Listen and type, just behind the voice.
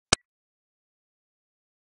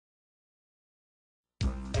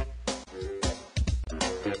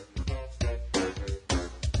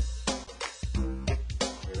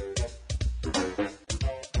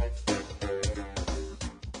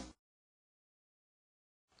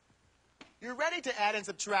You're ready to add and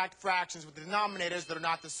subtract fractions with denominators that are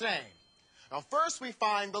not the same. Now, first we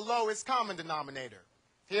find the lowest common denominator.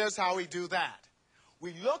 Here's how we do that.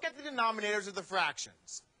 We look at the denominators of the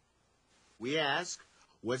fractions. We ask,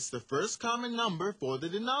 what's the first common number for the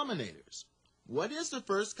denominators? What is the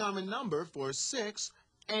first common number for 6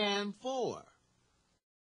 and 4?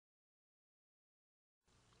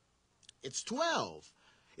 It's 12.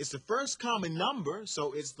 It's the first common number,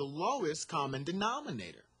 so it's the lowest common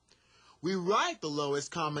denominator. We write the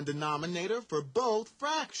lowest common denominator for both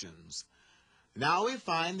fractions. Now we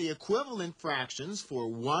find the equivalent fractions for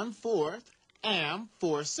 1/4 and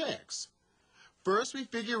 4/6. First, we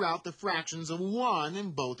figure out the fractions of 1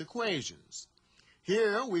 in both equations.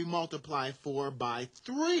 Here, we multiply 4 by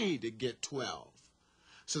 3 to get 12.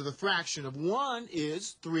 So the fraction of 1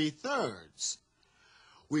 is 3/3.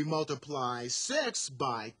 We multiply 6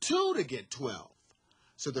 by 2 to get 12.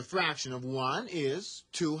 So the fraction of 1 is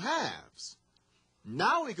 2/2.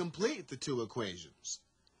 Now we complete the two equations.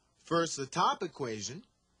 First the top equation,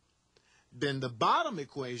 then the bottom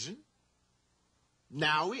equation.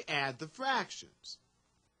 Now we add the fractions.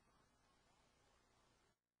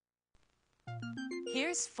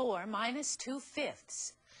 Here's 4 minus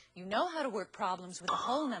 2/5. You know how to work problems with a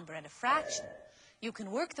whole number and a fraction. You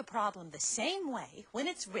can work the problem the same way when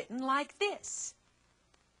it's written like this.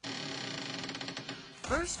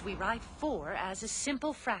 First, we write 4 as a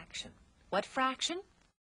simple fraction. What fraction?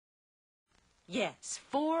 Yes,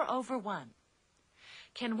 4/1.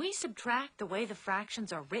 Can we subtract the way the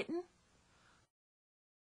fractions are written?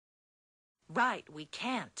 Right, we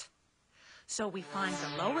can't. So we find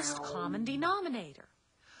the lowest common denominator.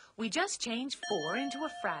 We just change 4 into a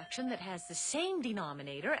fraction that has the same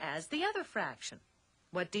denominator as the other fraction.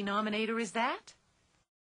 What denominator is that?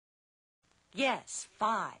 Yes,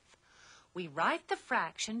 5. We write the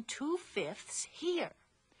fraction 2/5 here.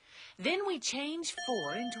 Then we change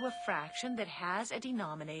 4 into a fraction that has a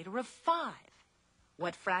denominator of 5.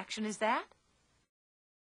 What fraction is that?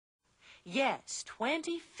 Yes,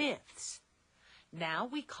 20/5. Now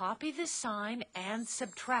we copy the sign and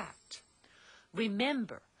subtract.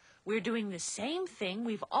 Remember, we're doing the same thing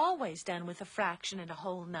we've always done with a fraction and a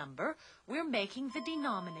whole number. We're making the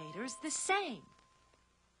denominators the same.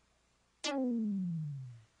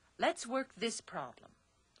 Let's work this problem.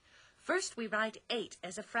 First, we write 8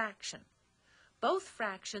 as a fraction. Both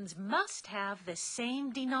fractions must have the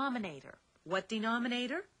same denominator. What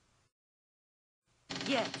denominator?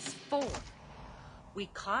 Yes, 4. We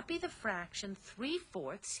copy the fraction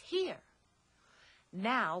 3/4 here.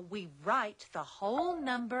 Now we write the whole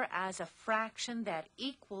number as a fraction that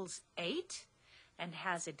equals 8 and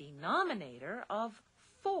has a denominator of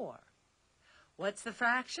 4. What's the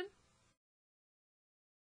fraction?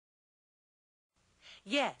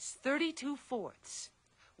 Yes, 32/4.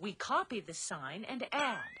 We copy the sign and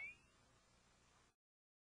add.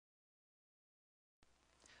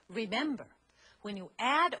 Remember, when you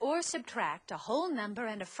add or subtract a whole number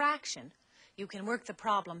and a fraction, you can work the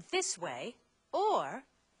problem this way or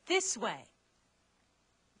this way.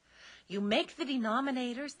 You make the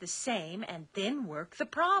denominators the same and then work the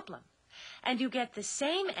problem. And you get the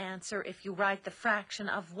same answer if you write the fraction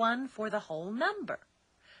of 1 for the whole number.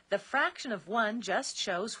 The fraction of 1 just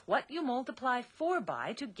shows what you multiply 4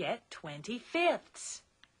 by to get 20/5.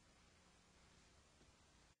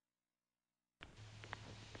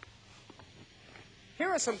 Here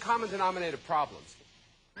are some common denominator problems.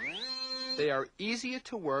 They are easier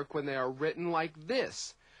to work when they are written like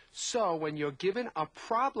this. So when you're given a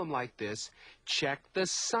problem like this, check the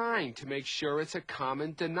sign to make sure it's a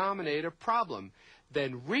common denominator problem.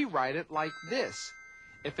 Then rewrite it like this.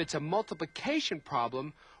 If it's a multiplication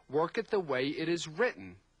problem, work it the way it is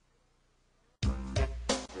written.